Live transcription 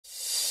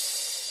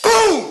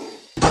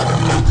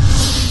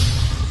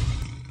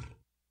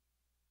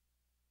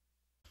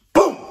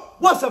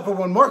What's up,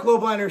 everyone? Marc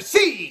Lobliner,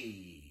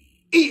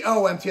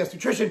 CEO, MTS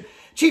Nutrition,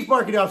 Chief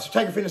Marketing Officer,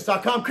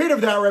 TigerFitness.com, creator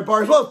of the Outright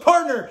Bar, as well as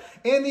partner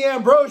in the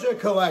Ambrosia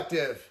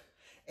Collective,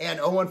 and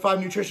 015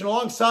 Nutrition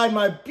alongside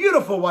my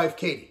beautiful wife,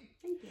 Katie.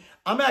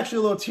 I'm actually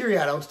a little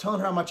teary-eyed. I was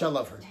telling her how much I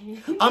love her.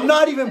 I'm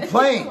not even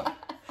playing.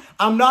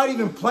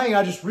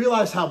 I just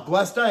realized how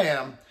blessed I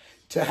am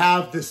to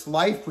have this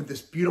life with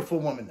this beautiful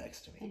woman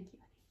next to me. Thank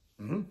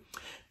you.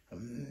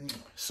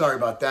 Sorry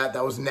about that.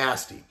 That was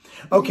nasty.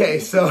 Okay,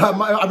 so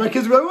my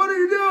kids are like, what are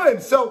you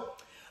doing? So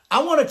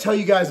I want to tell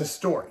you guys a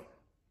story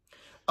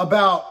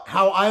about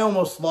how I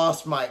almost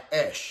lost my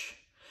ish.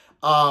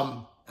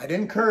 I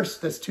didn't curse.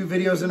 That's 2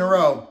 videos in a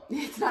row.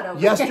 It's not over.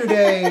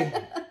 Yesterday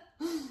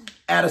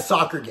at a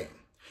soccer game.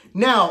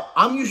 Now,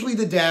 I'm usually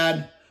the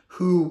dad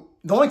who,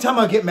 the only time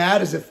I'll get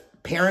mad is if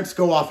parents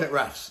go off at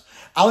refs.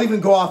 I'll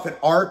even go off at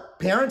our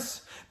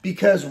parents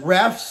because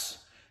refs,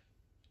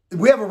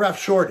 we have a ref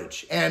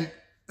shortage. And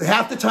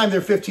half the time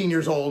they're 15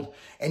 years old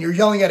and you're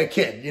yelling at a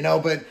kid, you know,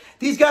 but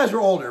these guys are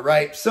older,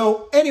 right?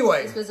 So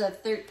anyway. This was a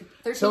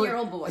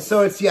 13-year-old boy.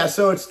 So it's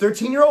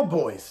 13-year-old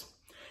boys.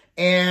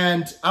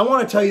 And I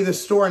want to tell you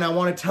this story and I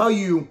want to tell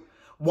you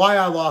why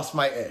I lost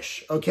my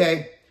ish,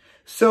 okay?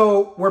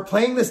 So we're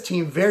playing this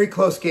team, very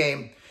close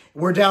game.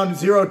 We're down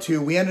 0-2.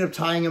 We ended up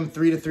tying him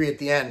 3-3 at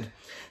the end.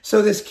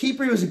 So this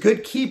keeper, he was a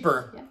good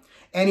keeper,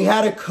 and he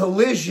had a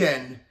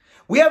collision.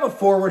 We have a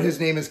forward, his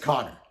name is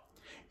Connor.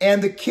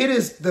 And the kid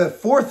is the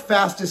 4th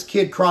fastest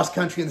kid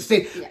cross-country in the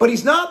state. But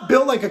he's not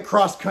built like a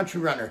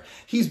cross-country runner.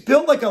 He's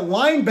built like a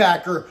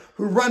linebacker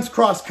who runs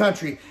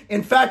cross-country.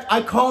 In fact,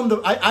 I call him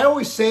I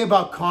always say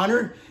about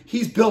Connor,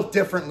 he's built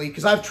differently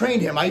because I've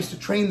trained him. I used to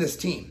train this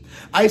team.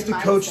 I used to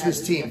coach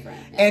this team.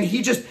 And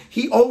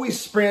he always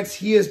sprints.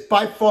 He is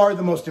by far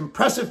the most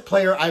impressive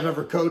player I've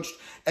ever coached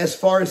as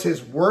far as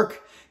his work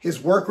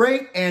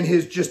rate and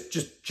his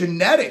just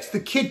genetics. The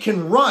kid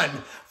can run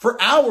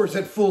for hours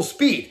at full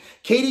speed.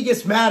 Katie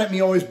gets mad at me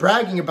always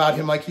bragging about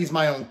him like he's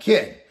my own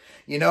kid,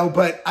 you know,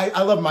 but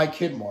I love my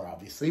kid more,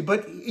 obviously.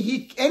 But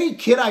any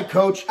kid I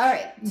coach, all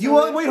right.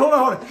 Wait, hold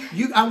on.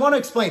 I want to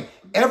explain.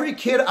 Every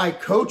kid I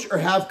coach or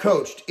have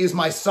coached is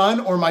my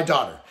son or my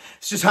daughter.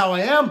 It's just how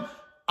I am.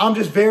 I'm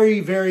just very,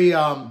 very,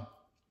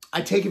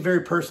 I take it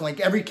very personally.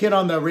 Like every kid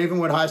on the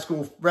Ravenwood High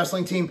School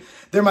wrestling team,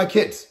 they're my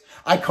kids.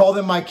 I call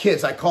them my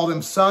kids. I call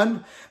them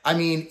son. I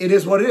mean, it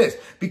is what it is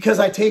because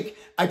I take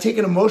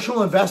an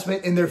emotional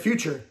investment in their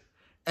future.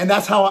 And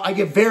that's how I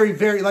get very,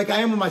 very, like I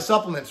am with my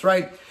supplements,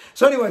 right?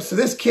 So anyway, so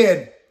this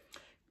kid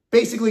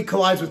basically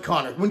collides with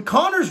Connor. When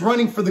Connor's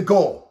running for the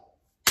goal,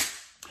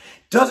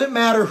 doesn't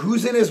matter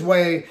who's in his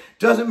way,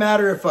 doesn't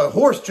matter if a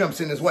horse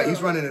jumps in his way,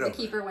 he's running it over. The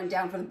keeper went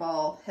down for the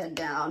ball, head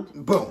down.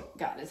 Boom.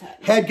 Got his head.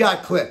 Head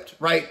got clipped,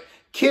 right?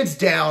 Kid's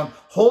down,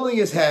 holding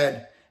his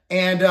head.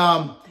 And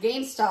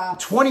game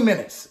stopped. 20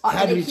 minutes.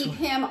 They keep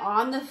him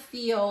on the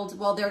field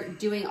while they're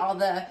doing all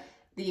the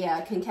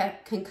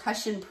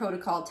concussion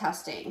protocol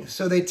testing.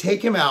 So they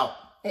take him out.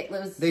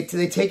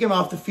 They take him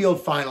off the field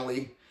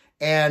finally.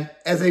 And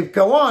as they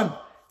go on,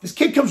 this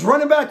kid comes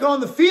running back on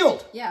the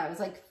field. Yeah, it was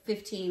like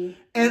 15.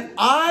 And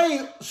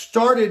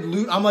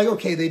I'm like,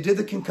 okay, they did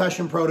the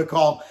concussion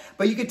protocol,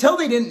 but you could tell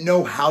they didn't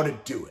know how to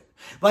do it.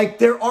 Like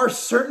there are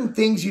certain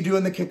things you do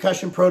in the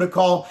concussion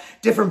protocol,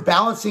 different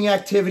balancing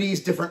activities,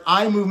 different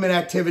eye movement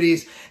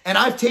activities. And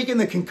I've taken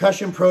the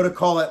concussion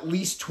protocol at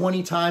least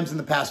 20 times in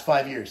the past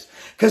 5 years.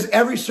 Because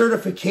every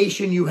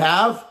certification you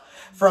have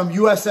from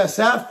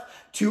USSF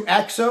to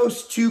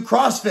Exos to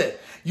CrossFit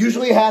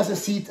usually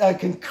has a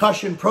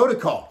concussion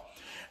protocol.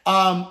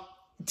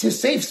 To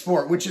Safe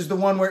Sport, which is the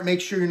one where it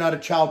makes sure you're not a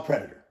child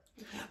predator.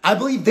 I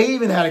believe they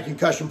even had a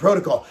concussion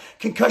protocol.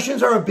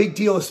 Concussions are a big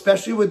deal,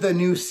 especially with the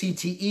new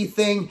CTE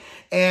thing.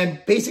 And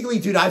basically,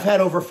 dude, I've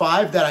had over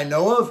 5 that I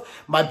know of.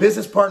 My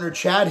business partner,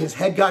 Chad, his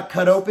head got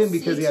cut open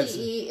because he had...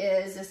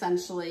 CTE is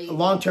essentially...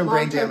 long-term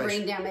brain damage. Long-term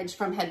brain damage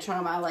from head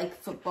trauma, like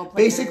football players.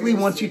 Basically,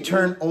 once you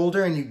turn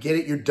older and you get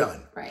it, you're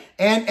done. Right.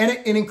 And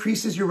it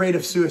increases your rate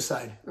of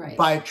suicide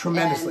by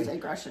tremendously. And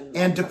aggression.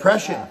 And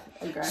depression.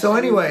 So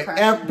anyway,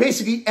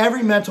 basically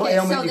every mental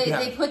ailment you can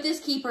have. So they put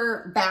this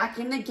keeper back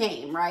in the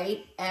game,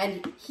 right?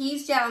 And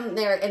he's down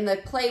there, and the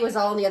play was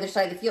all on the other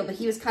side of the field, but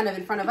he was kind of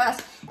in front of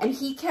us, and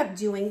he kept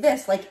doing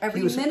this, like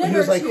every minute or two. He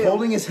was like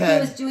holding his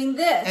head. He was doing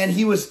this. And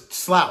he was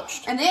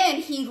slouched. And then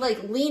he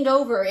like leaned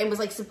over and was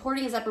like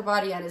supporting his upper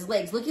body on his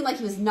legs, looking like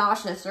he was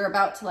nauseous or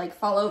about to like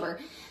fall over.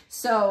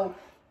 So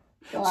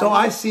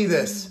I see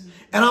this,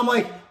 and I'm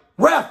like,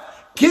 ref,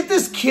 get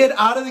this kid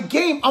out of the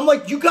game. I'm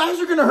like, you guys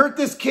are going to hurt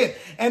this kid.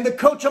 And the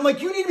coach, I'm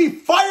like, you need to be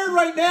fired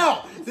right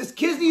now. This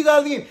kid needs out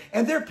of the game.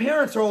 And their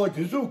parents are all like,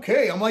 it's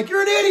okay. I'm like,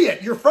 you're an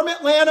idiot. You're from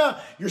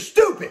Atlanta. You're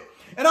stupid.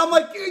 And I'm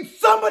like,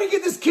 somebody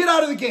get this kid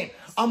out of the game.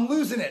 I'm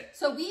losing it.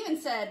 So you even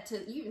said to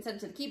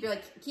the keeper,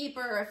 like,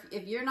 keeper,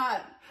 if you're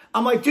not...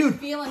 I'm like, dude,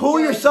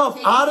 pull yourself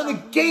out of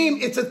the game.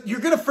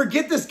 You're going to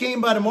forget this game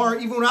by tomorrow,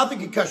 even without the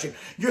concussion.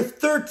 You're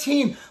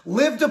 13.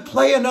 Live to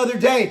play another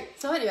day.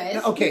 So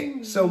anyways.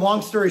 Okay, so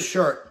long story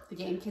short. The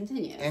game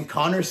continues. And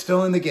Connor's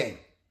still in the game.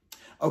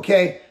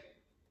 Okay.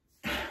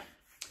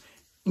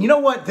 You know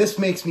what? This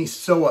makes me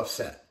so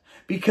upset.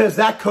 Because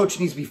that coach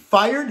needs to be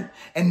fired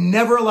and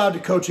never allowed to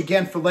coach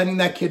again for letting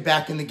that kid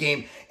back in the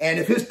game. And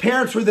if his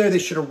parents were there, they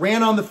should have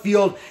ran on the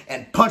field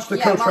and punched the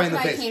coach right in the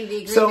face. Marc and I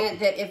came to the agreement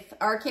that if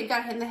our kid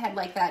got hit in the head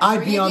like that,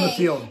 I'd be on the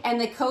field. And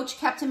the coach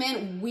kept him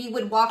in, we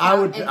would walk out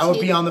and take our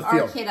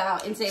kid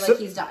out and say, like,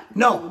 he's done.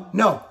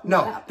 No.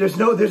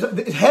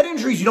 There's head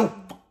injuries you don't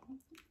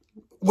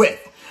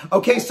with.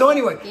 Okay, so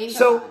anyway,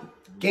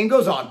 game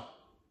goes on.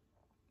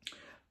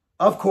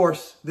 Of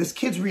course, this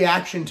kid's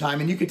reaction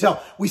time, and you could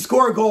tell, we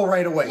score a goal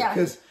right away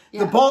because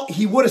the ball,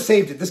 he would have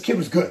saved it. This kid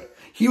was good.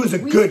 He was a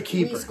good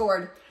keeper. We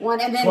scored one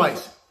and then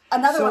twice.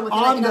 Another one within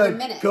like another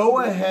minute. On the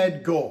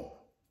go-ahead goal,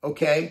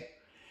 okay,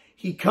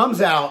 he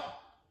comes out,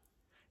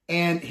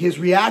 and his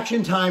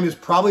reaction time is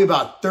probably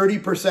about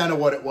 30% of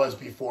what it was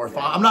before.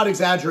 I'm not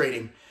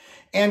exaggerating.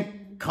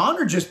 And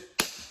Connor just...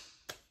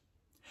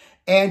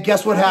 And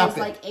guess what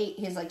happened?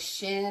 His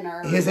shin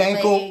or his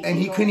ankle, and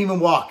he couldn't even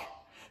walk.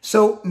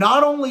 So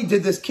not only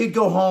did this kid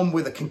go home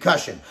with a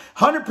concussion,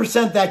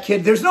 100% that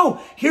kid,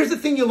 here's the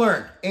thing you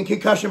learn in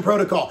concussion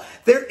protocol.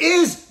 There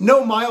is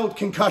no mild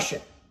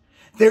concussion.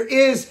 There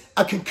is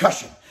a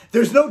concussion.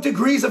 There's no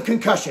degrees of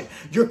concussion.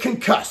 You're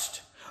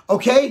concussed,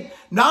 okay?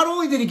 Not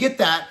only did he get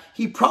that,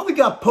 he probably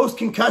got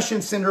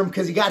post-concussion syndrome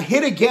because he got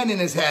hit again in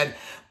his head,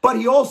 but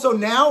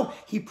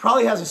he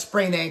probably has a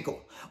sprained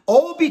ankle.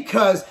 All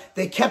because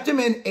they kept him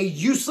in a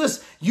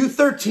useless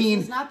U13.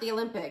 It's not the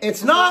Olympics.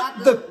 It's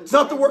not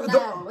the World.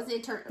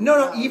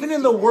 No. Even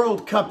in the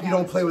World Cup, you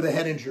don't play with a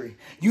head injury.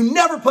 You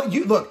never play.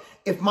 Look.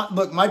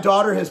 My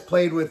daughter has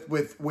played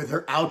with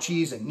her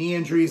ouchies and knee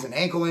injuries and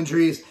ankle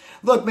injuries.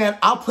 Look, man,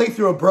 I'll play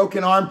through a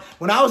broken arm.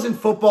 When I was in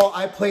football,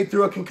 I played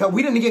through a concussion.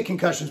 We didn't get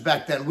concussions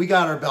back then. We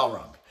got our bell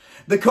rung.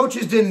 The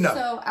coaches didn't know.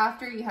 So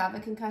after you have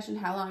a concussion,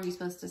 how long are you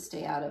supposed to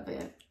stay out of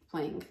it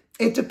playing?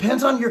 It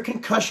depends on your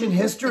concussion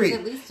history.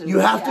 You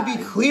have to be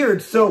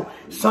cleared. So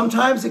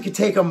sometimes it could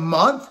take a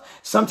month.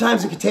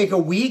 Sometimes it could take a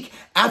week.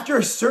 After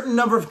a certain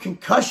number of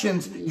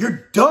concussions,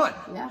 you're done.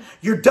 Yeah.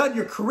 You're done.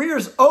 Your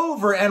career's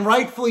over, and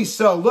rightfully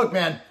so. Look,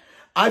 man,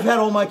 I've had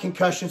all my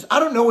concussions. I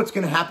don't know what's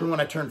going to happen when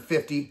I turn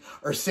 50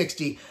 or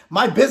 60.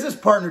 My business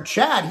partner,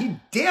 Chad, he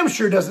damn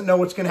sure doesn't know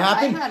what's going to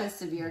happen. I had a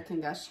severe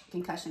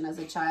concussion as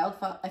a child.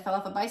 I fell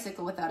off a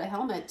bicycle without a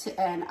helmet,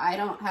 and I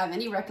don't have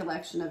any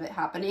recollection of it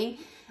happening.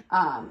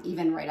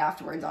 Even right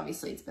afterwards,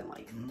 obviously it's been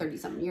like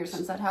 30-something years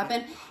since that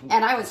happened.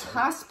 And I was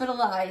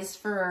hospitalized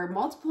for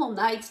multiple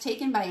nights,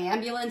 taken by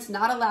ambulance,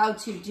 not allowed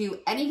to do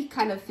any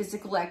kind of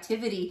physical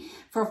activity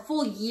for a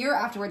full year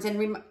afterwards.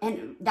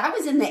 And that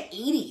was in the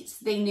 80s.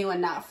 They knew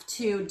enough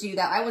to do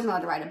that. I wasn't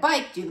allowed to ride a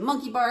bike, do the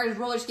monkey bars,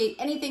 roller skate,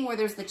 anything where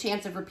there's the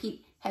chance of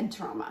repeat head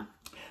trauma.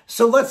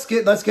 So let's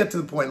get to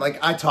the point. Like,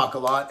 I talk a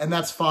lot, and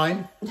that's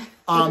fine.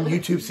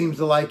 YouTube seems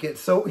to like it.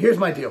 So here's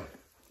my deal.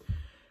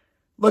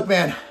 Look,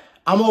 man,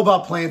 I'm all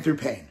about playing through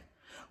pain.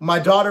 My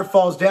daughter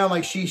falls down,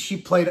 like she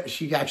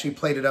actually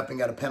played it up and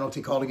got a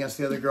penalty called against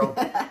the other girl.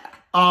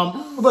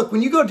 Look,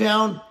 when you go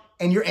down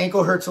and your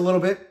ankle hurts a little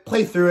bit,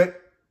 play through it,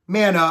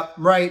 man up,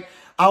 right?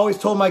 I always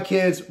told my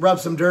kids, rub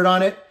some dirt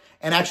on it.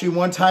 And actually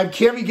one time,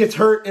 Cammy gets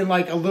hurt in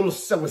like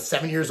was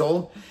 7 years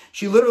old.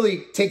 She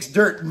literally takes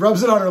dirt and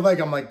rubs it on her leg.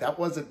 I'm like, that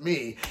wasn't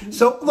me.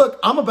 So look,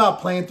 I'm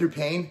about playing through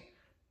pain.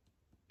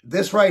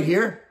 This right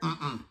here,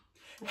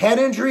 Head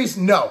injuries,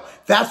 no.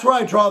 That's where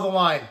I draw the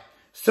line.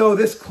 So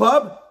this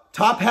club,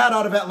 Top Hat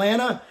out of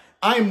Atlanta,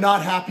 I am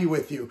not happy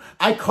with you.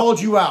 I called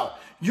you out.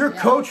 Your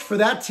coach for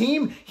that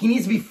team, he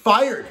needs to be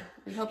fired.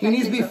 He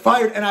needs to be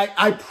fired. And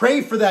I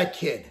pray for that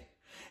kid.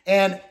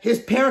 And his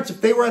parents,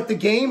 if they were at the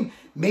game,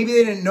 maybe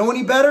they didn't know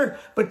any better.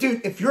 But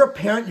dude, if you're a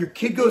parent, your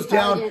kid goes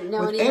down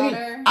with any,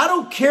 I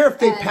don't care if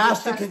they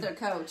passed their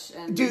coach.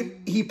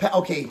 Dude, he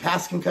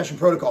passed concussion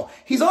protocol.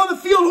 He's on the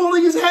field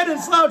holding his head and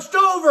slouched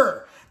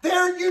over.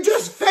 There, you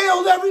just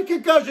failed every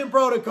concussion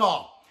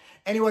protocol.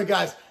 Anyway,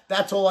 guys,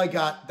 that's all I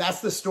got.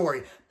 That's the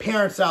story.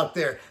 Parents out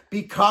there,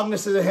 be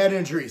cognizant of head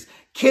injuries.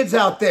 Kids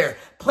out there,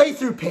 play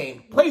through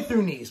pain, play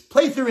through knees,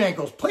 play through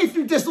ankles, play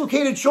through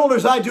dislocated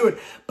shoulders. I do it,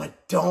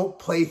 but don't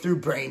play through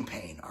brain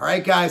pain. All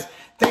right, guys,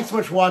 thanks so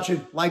much for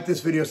watching. Like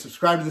this video,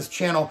 subscribe to this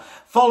channel.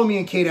 Follow me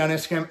and Katie on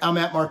Instagram. I'm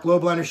at Marc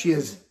Lobliner. She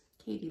is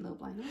Katie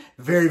Lobliner.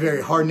 Very,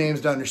 very hard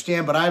names to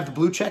understand, but I have the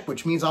blue check,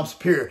 which means I'm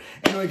superior.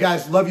 Anyway,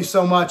 guys, love you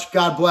so much.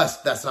 God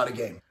bless. That's not a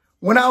game.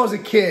 When I was a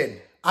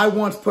kid, I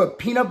once put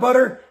peanut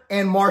butter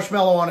and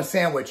marshmallow on a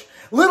sandwich.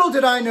 Little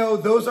did I know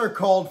those are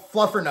called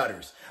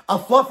fluffernutters. A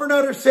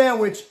fluffernutter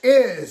sandwich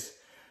is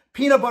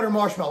peanut butter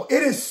marshmallow.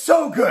 It is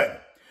so good.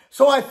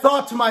 So I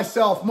thought to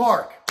myself,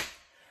 Marc,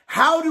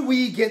 how do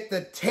we get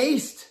the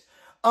taste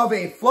of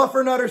a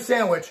fluffernutter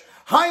sandwich,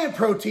 high in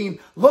protein,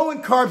 low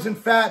in carbs and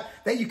fat,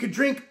 that you could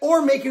drink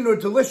or make into a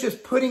delicious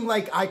pudding,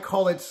 like I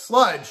call it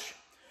sludge,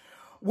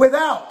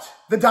 without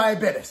the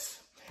diabetes?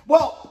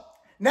 Well,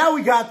 now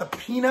we got the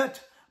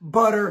peanut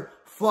butter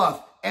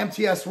fluff,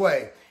 MTS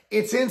way.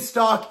 It's in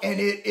stock and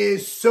it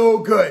is so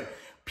good.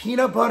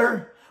 Peanut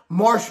butter,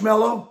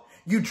 marshmallow,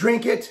 you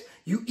drink it,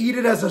 you eat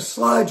it as a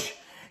sludge,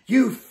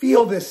 you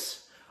feel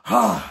this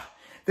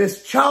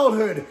this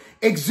childhood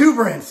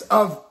exuberance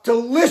of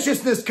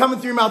deliciousness coming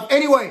through your mouth.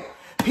 Anyway,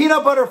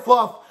 peanut butter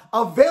fluff,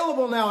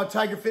 available now at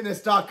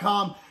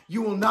tigerfitness.com.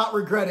 You will not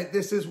regret it.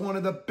 This is one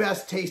of the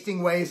best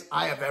tasting ways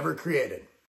I have ever created.